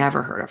 I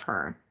never heard of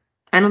her.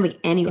 I don't think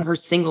Yeah. her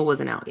single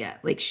wasn't out yet.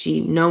 Like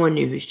no one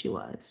knew who she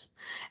was.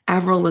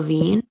 Avril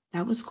Lavigne,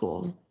 that was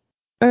cool.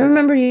 I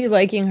remember you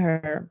liking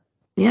her.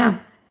 Yeah.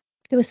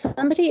 There was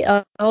somebody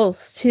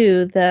else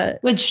too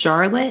that Good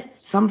Charlotte,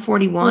 Sum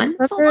 41.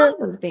 There's a lot of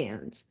those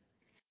bands.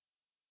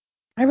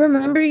 I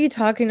remember you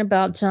talking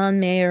about John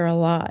Mayer a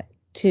lot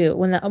too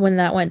when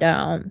that went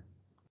down.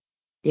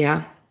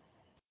 Yeah.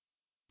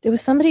 There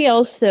was somebody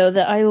else though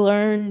that I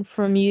learned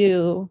from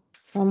you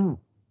from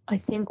I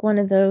think one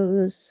of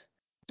those.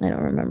 I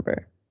don't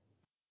remember.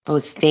 Oh,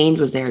 Stained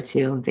was there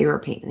too. They were a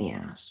pain in the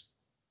ass.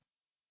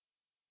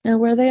 Now,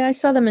 were they? I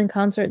saw them in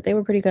concert. They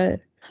were pretty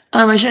good.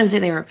 I shouldn't say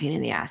they were a pain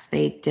in the ass.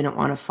 They didn't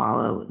want to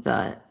follow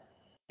the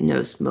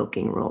no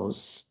smoking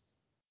rules.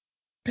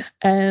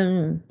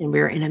 Um, And we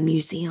were in a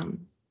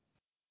museum.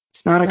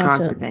 It's not a Gotcha.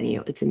 concert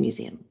venue. It's a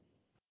museum.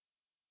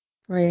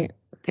 Right.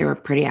 They were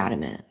pretty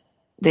adamant.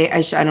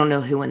 I don't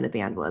know who in the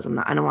band was.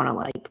 I don't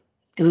want to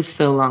it was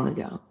so long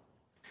ago.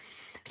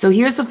 So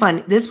here's the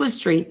fun. This was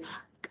straight.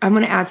 I'm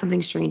going to add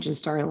something strange and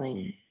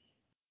startling.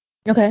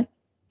 Okay.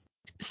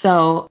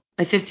 So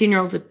my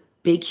 15-year-old's a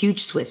big,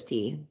 huge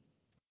Swiftie,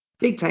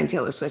 big time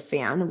Taylor Swift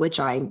fan, which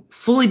I'm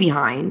fully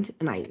behind,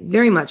 and I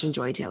very much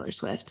enjoy Taylor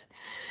Swift.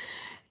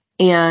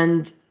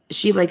 And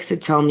she likes to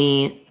tell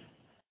me,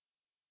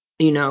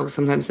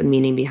 sometimes the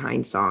meaning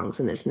behind songs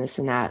and this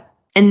and that.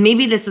 And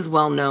maybe this is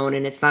well known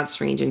and it's not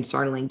strange and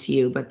startling to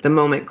you, but the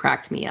moment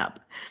cracked me up.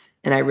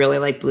 And I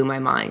really blew my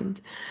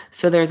mind.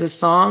 So there's a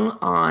song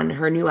on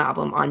her new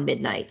album On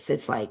Midnights.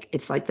 It's like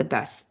the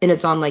best. And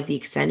it's on the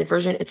extended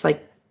version. It's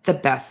like the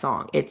best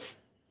song. It's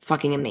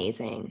fucking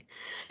amazing.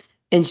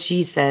 And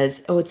she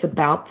says, "Oh, it's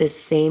about this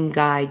same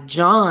guy,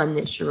 John,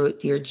 that she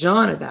wrote Dear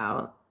John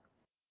about,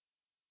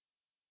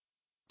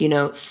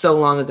 so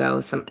long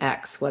ago, some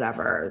ex,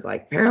 whatever.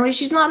 Apparently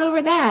she's not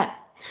over that.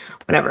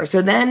 Whatever."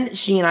 So then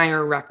she and I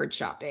are record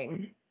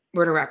shopping.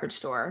 We're at a record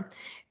store.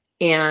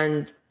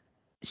 And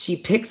she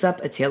picks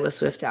up a Taylor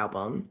Swift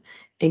album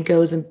and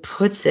goes and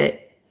puts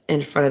it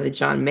in front of the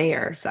John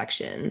Mayer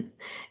section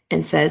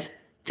and says,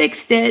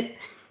 "Fixed it."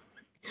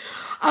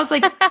 I was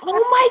like,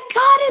 "Oh my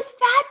God, is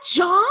that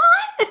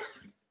John?"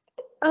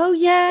 Oh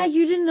yeah,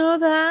 you didn't know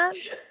that?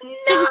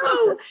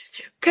 No.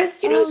 Because,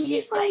 Oh yeah.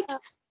 she's like,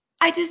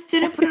 I just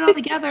didn't put it all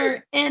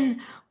together. And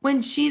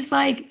when she's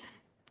like,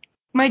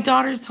 my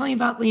daughter's telling me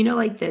about,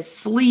 this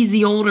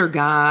sleazy older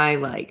guy,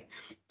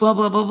 blah,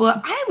 blah, blah,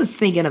 blah. I was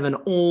thinking of an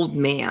old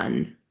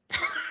man.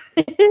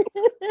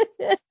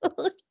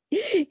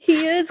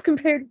 He is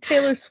compared to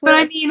Taylor But I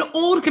Swift. mean,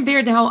 old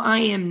compared to how I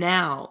am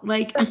now.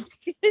 I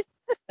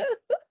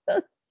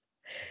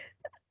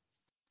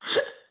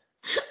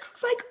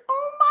was like,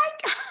 oh my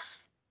God.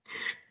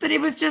 But it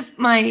was just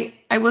I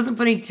wasn't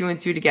putting two and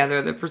two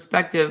together, the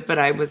perspective, but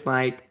I was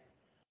like,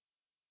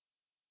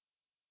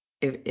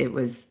 it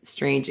was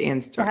strange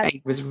and That's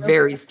I was so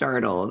very funny.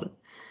 startled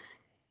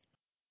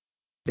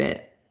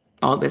that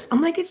all this.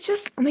 I'm like, he's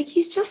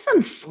just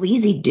some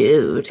sleazy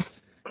dude.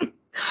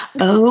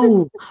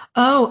 Oh,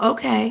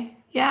 okay.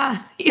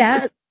 Yeah,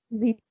 That's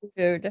easy,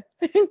 dude.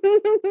 he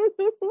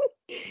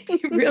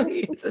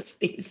really is a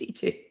sleazy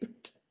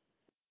dude.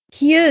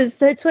 He is.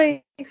 That's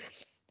why.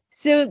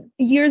 So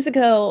years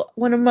ago,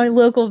 one of my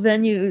local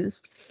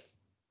venues,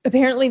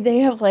 apparently they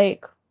have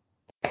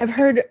I've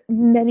heard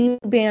many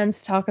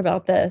bands talk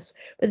about this,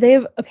 but they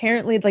have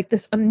apparently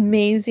this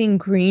amazing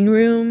green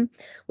room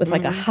with a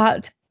Mhm.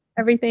 hot tub,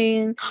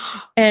 everything.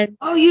 And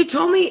Oh, you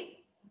told me.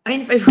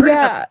 I've heard about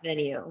yeah, this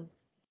venue.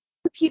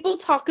 people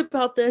talk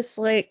about this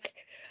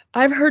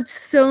I've heard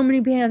so many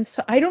bands.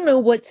 So I don't know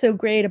what's so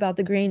great about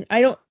the green.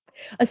 I don't,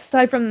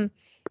 aside from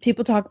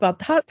people talk about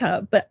the hot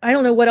tub, but I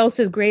don't know what else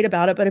is great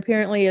about it. But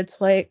apparently it's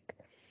like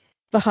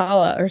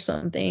Valhalla or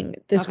something,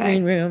 this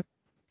green Okay. room.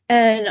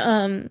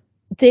 And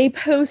they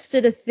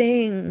posted a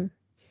thing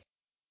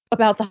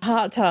about the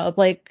hot tub.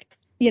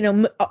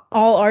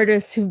 All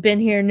artists who've been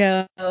here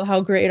know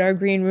how great our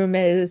green room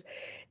is,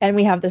 and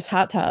we have this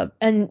hot tub.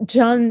 And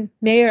John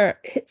Mayer,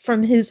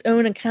 from his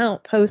own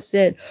account,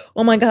 posted,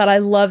 "Oh my God, I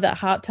love that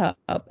hot tub."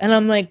 And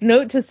I'm like,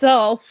 note to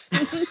self: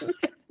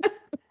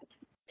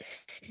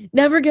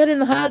 never get in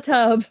the hot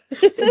tub.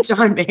 That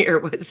John Mayer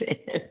was in.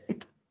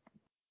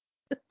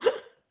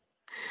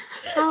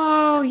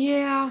 Oh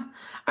yeah.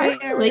 I really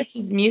Mayer, liked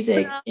his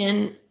music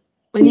and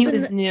when he he's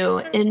was an new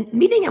and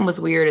meeting him was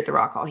weird at the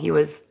Rock Hall. He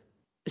was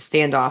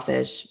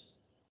standoffish.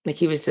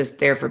 He was just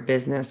there for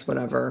business,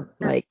 whatever.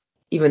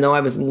 Even though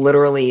I was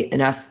literally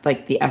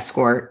the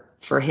escort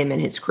for him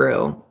and his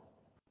crew.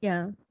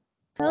 yeah.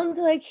 Sounds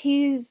like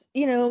he's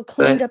cleaned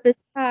But up his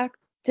act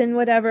and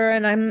whatever,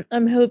 and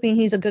I'm hoping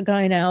he's a good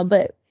guy now.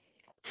 But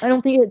I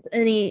don't think it's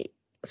any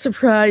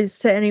surprise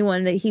to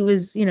anyone that he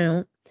was,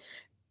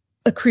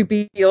 a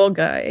creepy old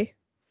guy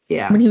when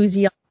yeah. he was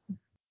young.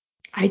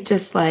 I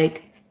just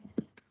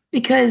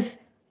because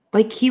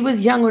he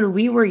was young when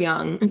we were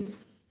young.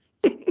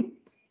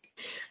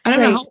 I don't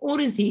know, how Right.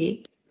 old is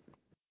he?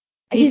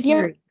 Hey He's young.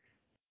 Siri,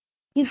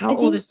 He's how I old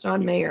think is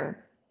John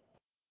Mayer?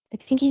 I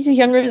think he's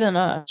younger than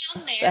us,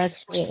 John Mayer is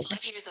actually.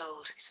 45 years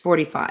old. He's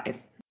 45.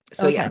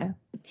 So yeah, Okay.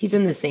 he's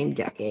in the same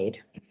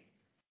decade.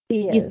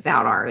 He's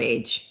About our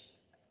age.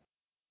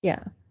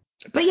 Yeah.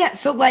 But yeah,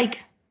 so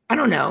like, I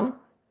don't know.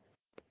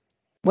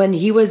 When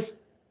he was,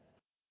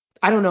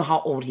 I don't know how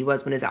old he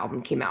was when his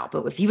album came out,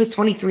 but if he was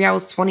 23, I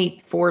was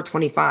 24,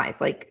 25.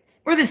 Like,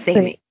 we're the same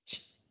Right.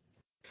 age.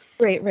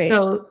 Right.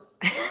 So,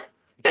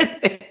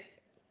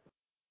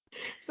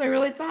 so I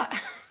really thought,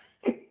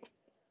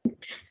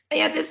 I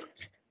had this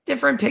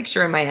different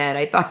picture in my head.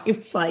 I thought he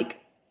was like,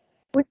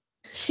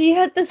 She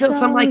had the so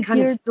some like song kind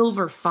of Dear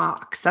silver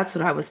fox. That's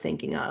what I was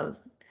thinking of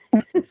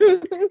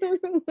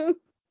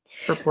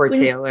for poor when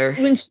Taylor.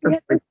 she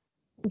had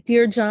the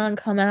Dear John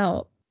come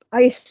out,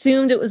 I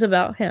assumed it was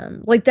about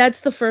him. Like that's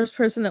the first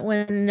person that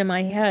went into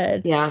my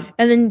head. Yeah.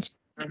 And then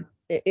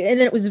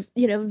it was,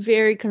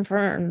 very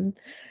confirmed.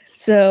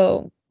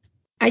 So,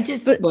 I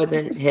just but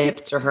wasn't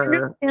hip to I her.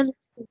 understand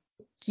what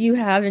you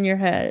have in your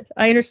head.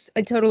 I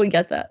totally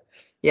get that.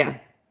 Yeah.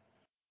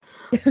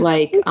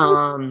 Like,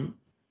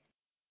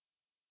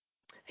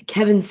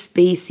 Kevin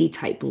Spacey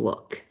type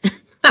look.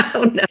 I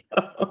don't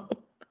know.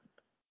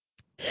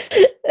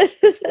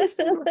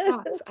 Silver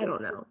fox. I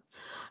don't know.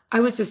 I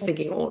was just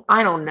thinking, well,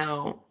 I don't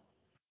know.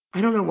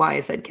 I don't know why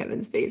I said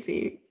Kevin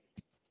Spacey.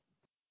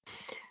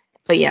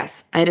 But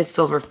yes, I had a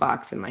silver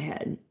fox in my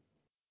head.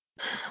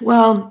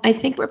 Well, I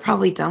think we're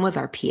probably done with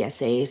our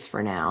PSAs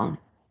for now.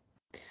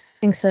 I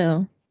think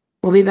so.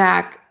 We'll be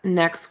back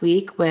next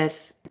week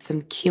with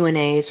some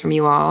Q&As from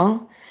you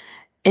all.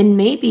 And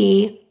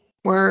maybe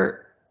we're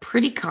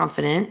pretty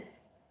confident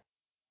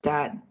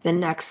that the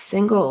next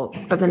single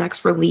or the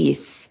next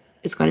release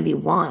is going to be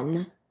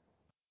one.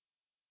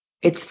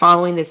 It's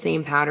following the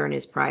same pattern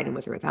as Pride and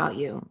With or Without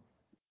You.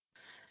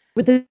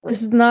 But this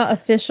is not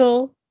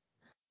official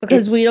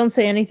because we don't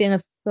say anything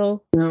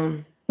official.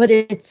 No. But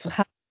it's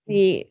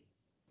highly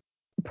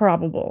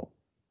probable.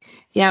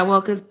 Yeah,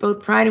 well, because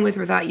both Pride and With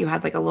or Without You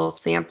had like a little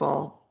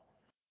sample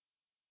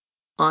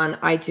on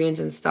iTunes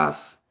and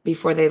stuff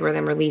before they were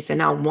then released, and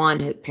now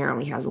one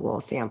apparently has a little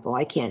sample.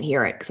 I can't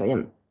hear it because I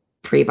didn't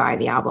pre-buy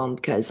the album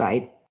because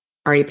I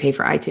already pay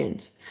for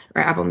iTunes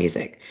or Apple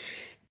Music.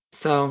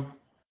 So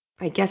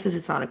I guess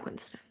it's not a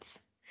coincidence.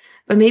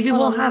 But maybe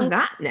we'll have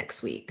that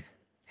next week.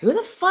 Who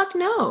the fuck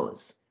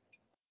knows?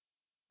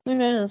 Who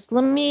knows?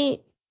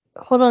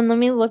 Hold on, let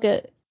me look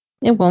at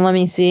it. Won't let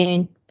me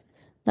see.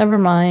 Never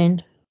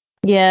mind.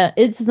 Yeah,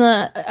 it's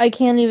not. I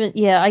can't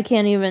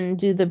even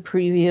do the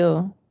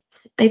preview.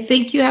 I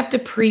think you have to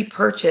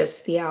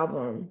pre-purchase the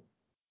album.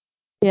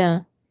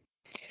 Yeah.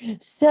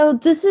 So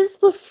this is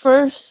the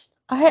first.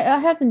 I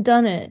haven't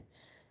done it.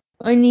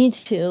 I need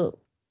to.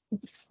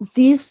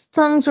 These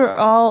songs are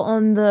all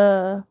on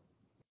the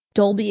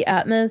Dolby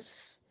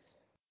Atmos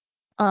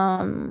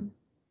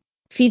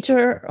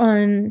feature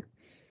on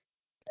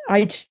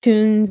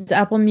iTunes,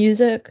 Apple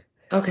Music.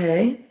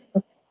 Okay.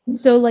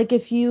 So like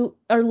if you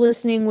are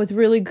listening with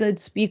really good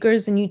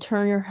speakers and you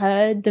turn your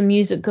head, the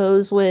music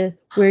goes with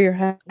where your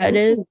head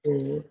is.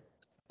 Ooh.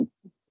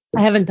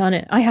 I haven't done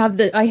it. I have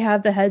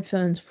the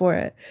headphones for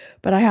it,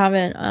 but I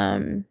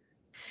haven't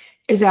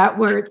Is that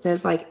where it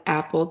says like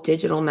Apple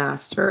Digital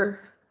Master?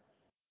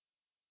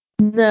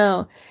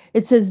 no.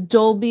 It says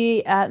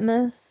Dolby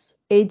Atmos,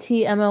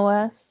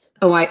 ATMOS.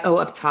 Oh,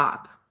 up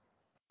top.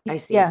 I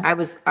see. Yeah. I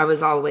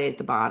was all the way at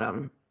the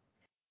bottom.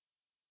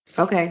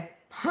 Okay.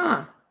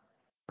 Huh.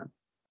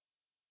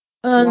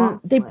 They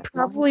Lossless.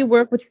 probably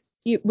work with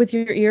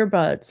your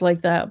earbuds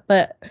like that,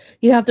 but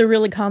you have to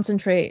really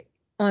concentrate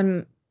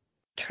on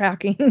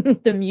tracking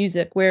the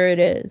music where it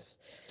is.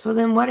 So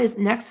then what is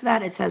next to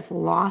that? It says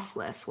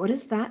lossless. What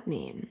does that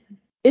mean?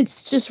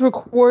 It's just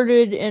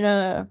recorded in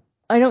a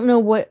I don't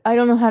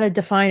know how to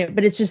define it,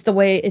 but it's just the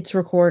way it's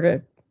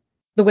recorded,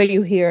 the way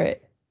you hear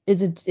it.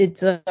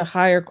 It's a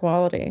higher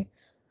quality.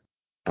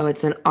 Oh,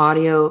 it's an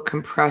audio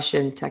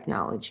compression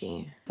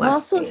technology.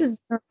 Lossless has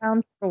been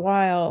around for a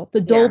while. The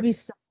Yeah. Dolby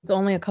stuff is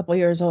only a couple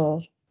years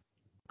old.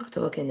 I'll have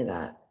to look into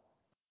that.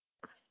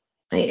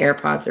 My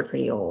AirPods are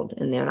pretty old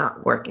and they're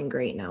not working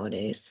great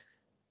nowadays.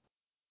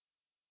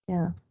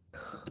 Yeah.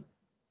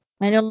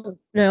 I don't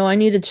know. I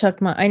need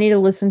to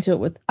listen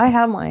to it I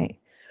have my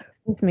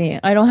with me.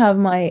 I don't have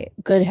my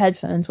good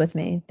headphones with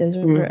me. Those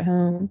are at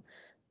home.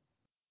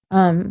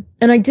 And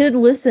I did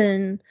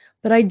listen,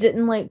 but I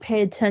didn't like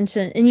pay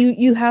attention. And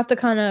you have to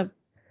kind of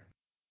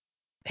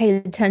pay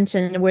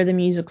attention to where the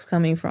music's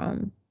coming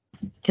from.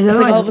 Because It's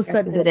like otherwise, all of a I guess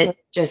sudden that it's it like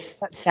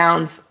just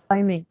sounds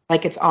I mean,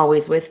 like it's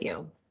always with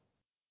you.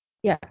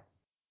 yeah,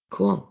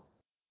 Cool.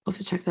 I'll have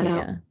to check that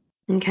out.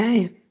 yeah.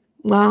 Okay.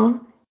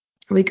 Well,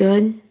 are we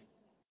good?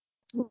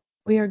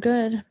 We are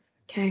good.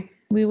 Okay.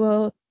 We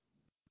will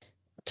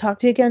talk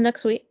to you again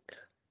next week.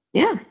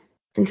 Yeah.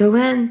 Until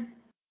then.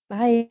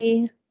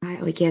 Bye.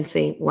 We can't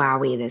say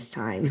wowie this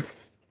time.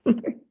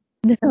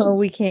 No,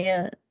 we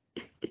can't.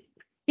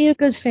 Be a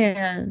good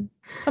fan.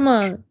 Come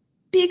on.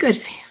 Be a good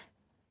fan,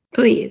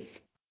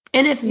 please.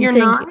 And if you're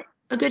Thank you. not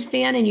a good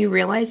fan and you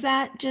realize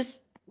that,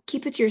 just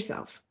keep it to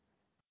yourself.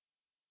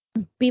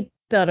 Be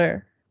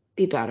better.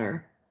 Be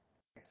better.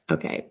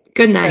 Okay.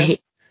 Good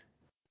night.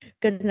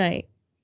 Good night.